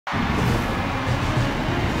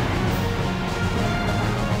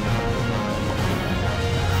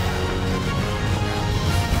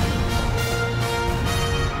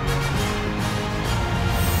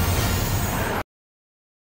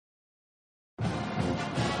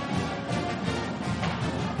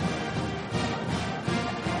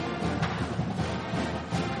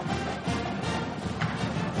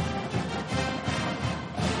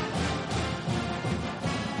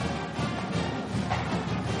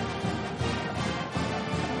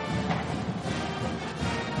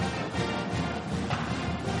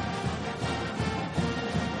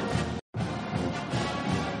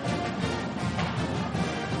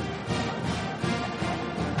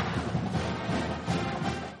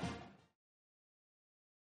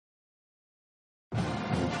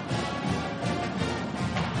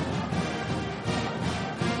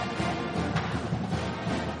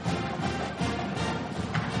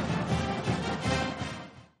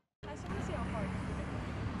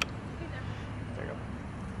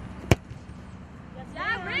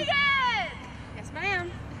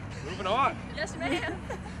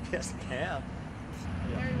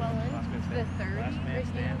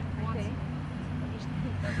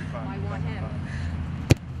Every fun. I want him.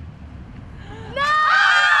 No!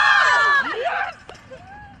 Yes!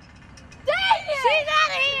 Dang it! She's out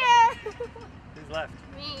of here! Who's left?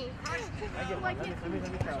 Me. I get one. Let me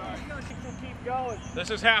try. Keep going. This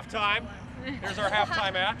is halftime. Here's our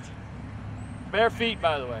halftime act. Bare feet,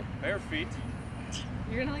 by the way. Bare feet.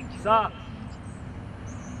 You're gonna like. Stop.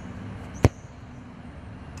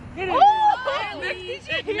 Get in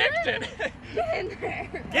It nicked it. Get in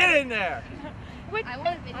there. Get in there. Wait, I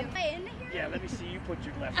want a video. Am I in here? Yeah, let me see you put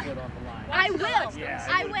your left foot on the line. I will. Yeah,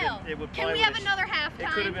 I will. it would Can play we with have it. another halftime? It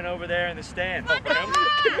could have been over there in the stand. Can we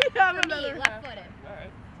have another left footed. All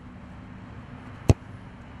right.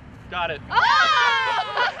 Got it.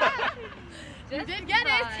 Oh! You did get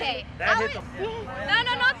it. Okay. That hit the. No,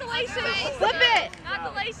 not the laces. Flip it. Not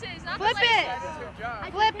the laces. Not Flip the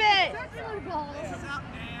laces. Flip it. Circular balls.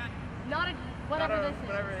 Not a whatever this is.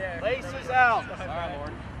 Whatever there. Laces out. All right,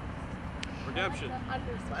 Lauren. Redemption.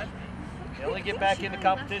 You only get back into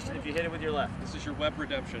competition if you hit it with your left. This is your web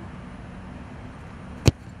redemption.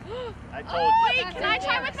 I told you. Wait, can I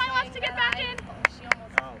try with my left to get back in?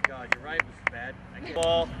 Oh God, your right was bad. I get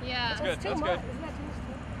ball. Yeah. That's good. That's good.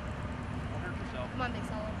 Come on, big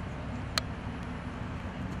solid.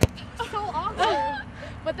 So awkward.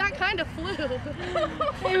 But that kind of flew. It was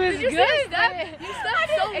good. You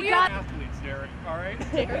stepped so weird. Athletes, Derek. All right.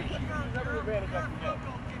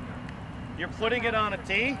 You're putting it on a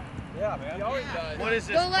tee? Yeah, man. He always does. What is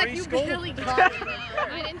this, Don't let you preschool? barely got it.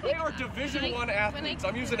 I didn't They think are Division I athletes.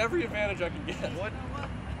 I'm using every advantage I can get. What?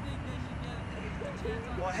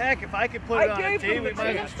 Well, heck, if I could put it on a tee, we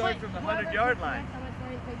might as well start from the 100-yard line.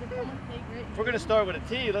 If we're going to start with a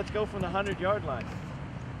tee, let's go from the 100-yard line.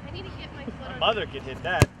 I need to get my foot My on. mother could hit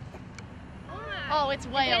that. Oh, it's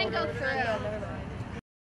way over. Go through.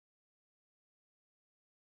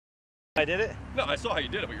 I did it? No, I saw how you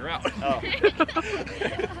did it, but you're out. Oh.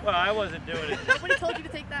 Well, I wasn't doing it Nobody told you to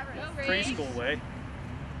take that risk. preschool way.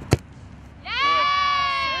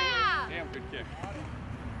 Yeah! Damn good kick.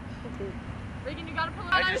 Regan, you gotta pull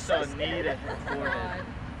it out. I just saw need it forehead.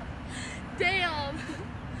 Damn.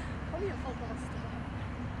 Tell me your football stuff.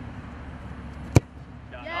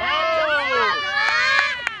 Oh!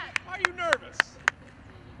 Why are you nervous?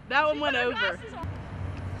 That one went over.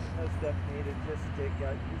 That's stuff needed. Just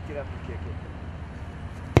get up and kick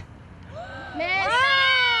it. Miss!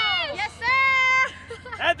 Yes, sir!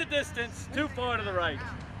 At the distance, too far to the right.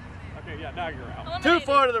 Okay, yeah, now you're out. Too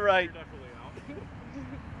far to the right. You're definitely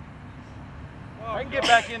out. I can get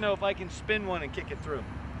back in though if I can spin one and kick it through.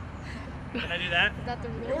 Can I do that? Is that the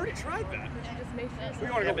You rule? already tried that. Did you just make this? We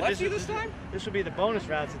want to Yeah, go but lefty this time? This would be the bonus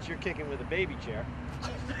round since you're kicking with a baby chair.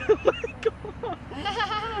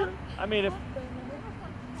 I mean, if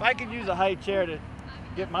I could use a high chair to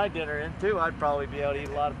get my dinner in too, I'd probably be able to eat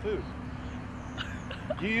a lot of food.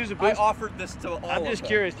 Do you use a I booster? offered this to all I'm of just them.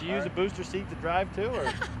 curious. Do you use a booster seat to drive too, or?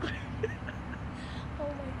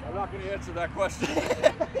 I'm not going to answer that question.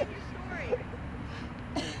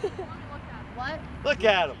 What? Look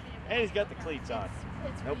at him, and he's got the cleats on.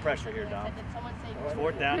 No pressure here, Dom. Did someone say It's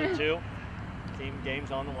 4th down and 2. Team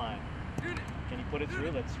game's on the line. Can you put it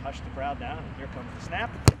through? Let's hush the crowd down. And here comes the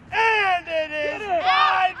snap. And it is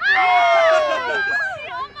wide. Oh!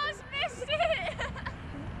 He almost missed it!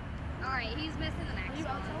 Alright, he's missing the next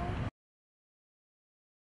one.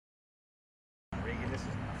 Regan, this is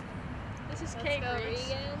nothing. This is cake,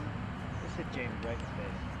 Regan. Just hit Jamie right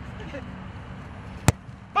in the face.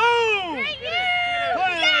 Boom! Regan!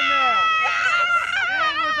 Put it in there!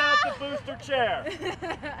 And without the booster chair.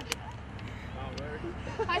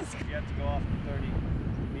 You have to go off 30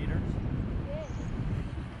 meters.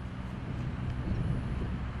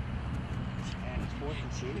 And it's 4th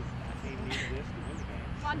and 2. I think we need this to win the game.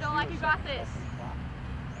 Come on, Dolak, you got this.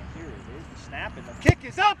 And here it is. The snap and the kick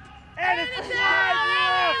is up. And it's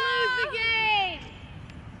wide. Lose the game!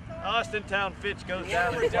 Austin Town Fitch goes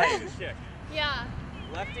down and Redemption plays. kick. Yeah.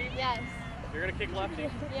 Lefty? Yes. You're going to kick lefty?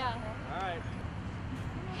 Yeah. All right.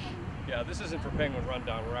 Yeah, this isn't for Penguin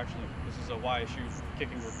Rundown. This is a YSU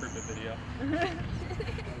kicking recruitment video.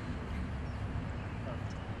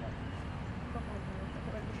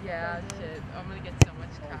 Yeah, shit. I'm gonna get so much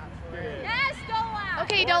crap for it. Yes, Dolak!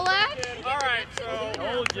 Okay, Dolak. All right, so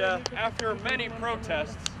Told ya. after many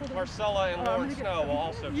protests, Marcella and Lauren Snow will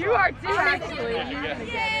also try. You are too, actually.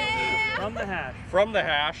 Yeah! From the hash. From the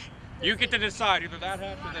hash. You get to decide either that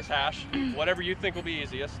hash or this hash. Whatever you think will be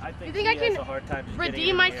easiest. I think, You think he I has can a hard time just getting Redeem it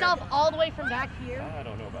in the air. myself all the way from back here. I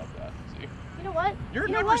don't know about that. See, You know what? you're a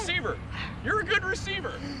You know good what? receiver. You're a good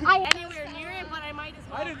receiver. I anywhere near it, but I might as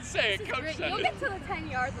well. I didn't say it. Coach said You'll it. get to the 10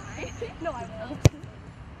 yard line. No, I will.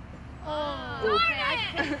 Oh,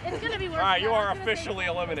 okay. It's gonna be worse. All right, you now. are I was gonna say- officially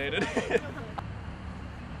eliminated. That's why I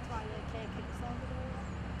can't kick this off the door.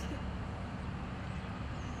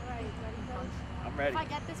 Alright, ready? I'm ready. If I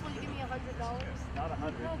get this, will you give me $100? Not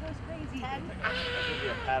 100. No, goes crazy. 10. I'll give you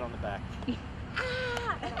a pat on the back.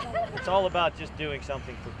 It's all about just doing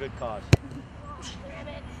something for good cause.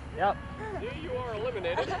 Yep. You are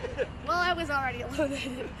eliminated. Well, I was already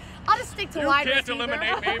eliminated. I'll just stick to You wide can't receiver.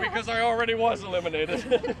 eliminate me because I already was eliminated.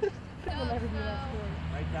 We'll never do that score.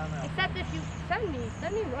 Right down there. Except if you send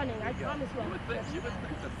me running. I promise you. You would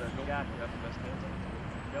think that the goalkeeper Got would have the best hands on the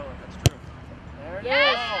team. Go. That's true. There it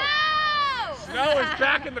Yes! is. Snow is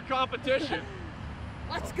back in the competition.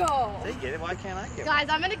 Let's go. They get it. Why can't I get it? Guys,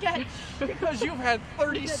 I'm gonna get. Because you've had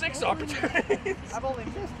 36 opportunities. I've only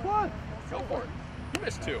missed one. Go for it. You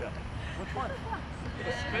missed 2. Which one?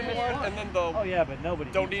 The spin one and then the Oh yeah, but nobody.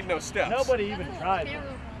 don't need no steps. Nobody even tried.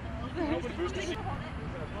 Nobody boosted you.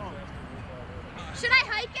 Should I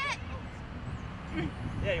hike it?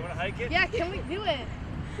 Yeah, you want to hike it? Yeah, can we do it?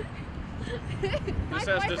 This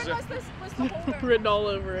has Written all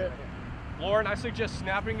over it. Lauren, I suggest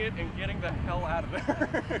snapping it and getting the hell out of there.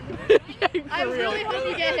 I really hope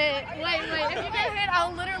you get hit. Wait, if you get hit,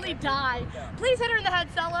 I'll literally die. Please hit her in the head,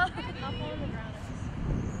 Stella.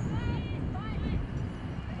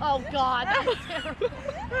 Oh God, that was terrible.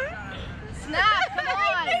 Snap, come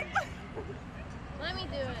on. Let me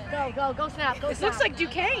do it. Go, snap, go. This snap. looks like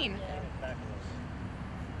Duquesne.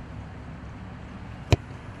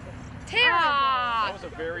 terrible. That was a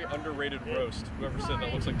very underrated roast. Whoever said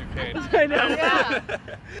that looks like Duquesne. I know. Yeah.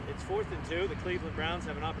 It's 4th and 2. The Cleveland Browns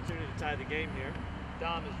have an opportunity to tie the game here.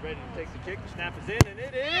 Dom is ready to take the kick. The snap is in, and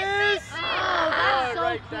it is. Oh, that's so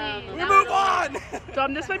right down clean. the We move on!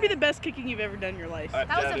 Dom, this might be the best kicking you've ever done in your life. That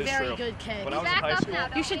was a very good kick. When I was in high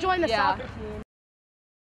school, You should join the soccer team.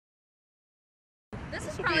 This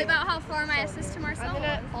is probably about how far my assist to I'm Marcel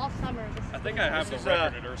gonna was. all summer. I think I have the This is,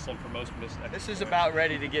 record at Ursuline for most missed extra This is points. about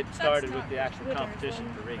ready to get started with not the actual good.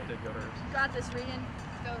 competition for I Regan. did go to Ursuline. Got this, Regan.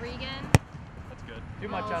 Go, Regan. That's good. Too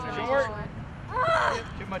much Oh, underneath. Short.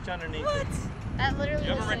 Too much underneath. That literally. You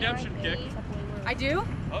have a was saying redemption right kick. there. Except way worse. I do?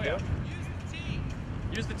 Oh yeah.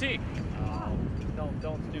 Use the T. Oh,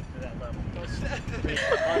 don't stoop to that level.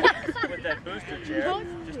 With that booster chair,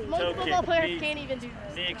 just a Most toe football kick, players knee, can't even do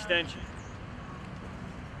this. knee extension.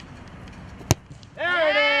 There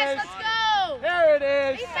Yes, it is. let's go. There it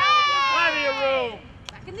is. He's back. Plenty of room.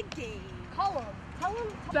 Back in the game. Call him. Tell him.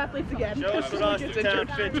 Athletes again. Show us what Youngstown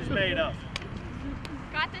Fitch is made of.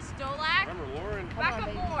 Got this, Dolak. Remember, Lauren Back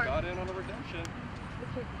up more. got in on the redemption.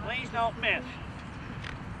 Please don't miss.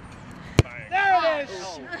 Bang. There it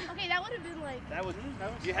is. Okay, that would have been like. That was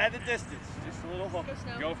you had the distance. Just a little hook. Go,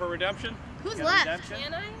 Snow. Go for redemption. Who's Got left? redemption?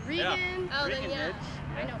 Can I? Regan. Oh, Regan then yeah. did.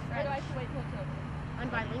 I know French. I'm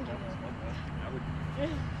bilingual. I would.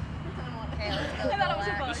 Okay, let's go,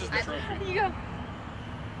 Dolak. This is the trophy. You go.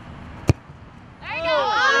 There you go.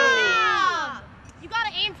 Ah! You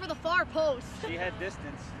gotta aim for the far post. She had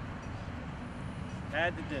distance.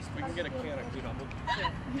 Had the distance. We can get a can of clean up.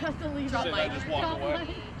 You have to leave. Sit and just walk away.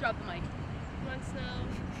 Drop the mic. Come on,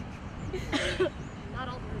 Snow. Not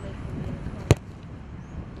all the way.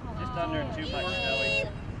 Just under too much, Snowy. You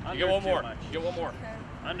Under get one too more. much. You get one more.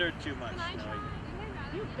 Under too much, Snowy.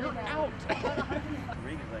 You're out.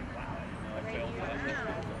 Regan's like, wow, you know, I failed that.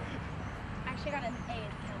 Actually, I got an A in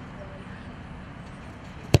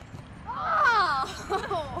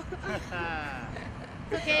Oh!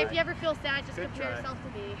 It's okay, if you ever feel sad, just Good compare try. yourself to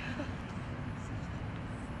me.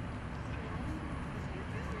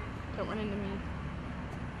 Don't run into me.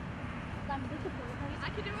 I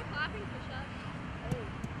could do a clapping push-up.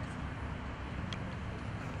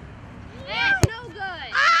 It's no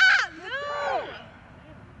good. Ah! No!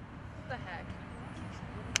 What the heck?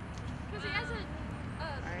 Because he has a...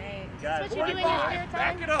 Alright. Got That's it. what you do in your spare time?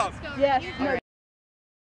 Back it up. Let's go. Yes. Regan. Alright.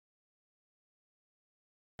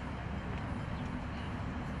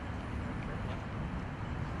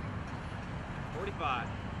 45.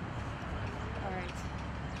 Alright.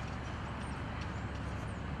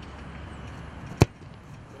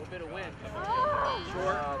 A little bit of wind. Oh.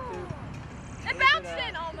 Short. It bounced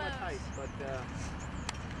in almost. Tight, but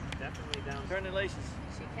definitely down. Turn the laces.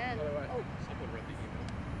 She can. Oh, someone read the email.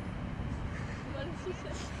 What did she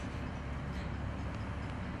say?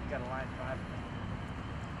 You got a line 5.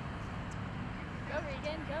 Go,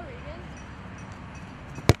 Regan. Go, Regan.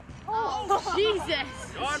 Oh,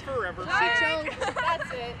 Jesus! Gone forever. She choked.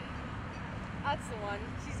 That's it. That's the one.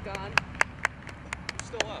 She's gone.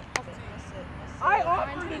 Still up. I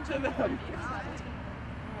offered it to them.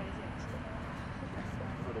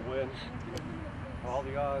 For the win. All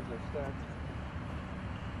the odds are stacked.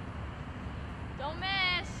 Don't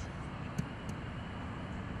miss.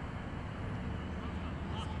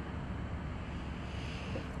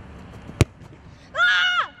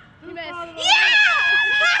 You missed. Yeah!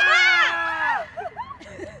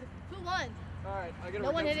 Who won? Alright, I gotta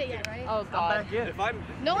No one hit it yet, right? Oh I'm God. back in. If I'm.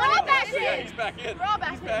 No one hit back Yeah, in. he's back in. We're all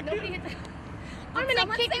back He's in. back Nobody in. hit the... I'm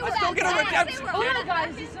gonna kick you with still that get a bat. redemption. Oh my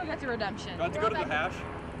guys, you still get the redemption. Do I have to go to the hash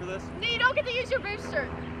for this? No, you don't get to use your booster.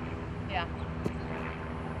 Yeah.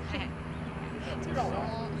 I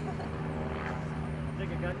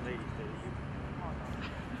think I got these.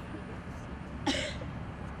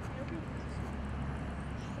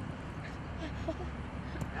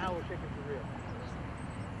 Now we're kicking for real.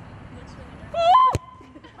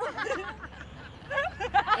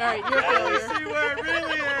 Alright, you're a failure. See where it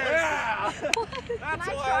really is. Yeah! That's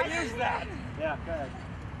why I use that. Yeah, go ahead.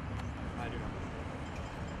 I do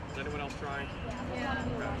not. Is anyone else trying? Yeah.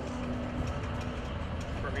 Okay.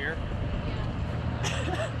 From here?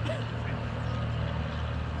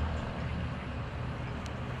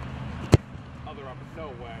 Other upper. No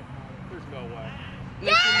way. There's no way.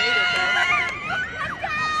 Unless you made it though. Let's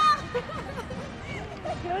go!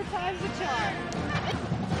 Good times a charm.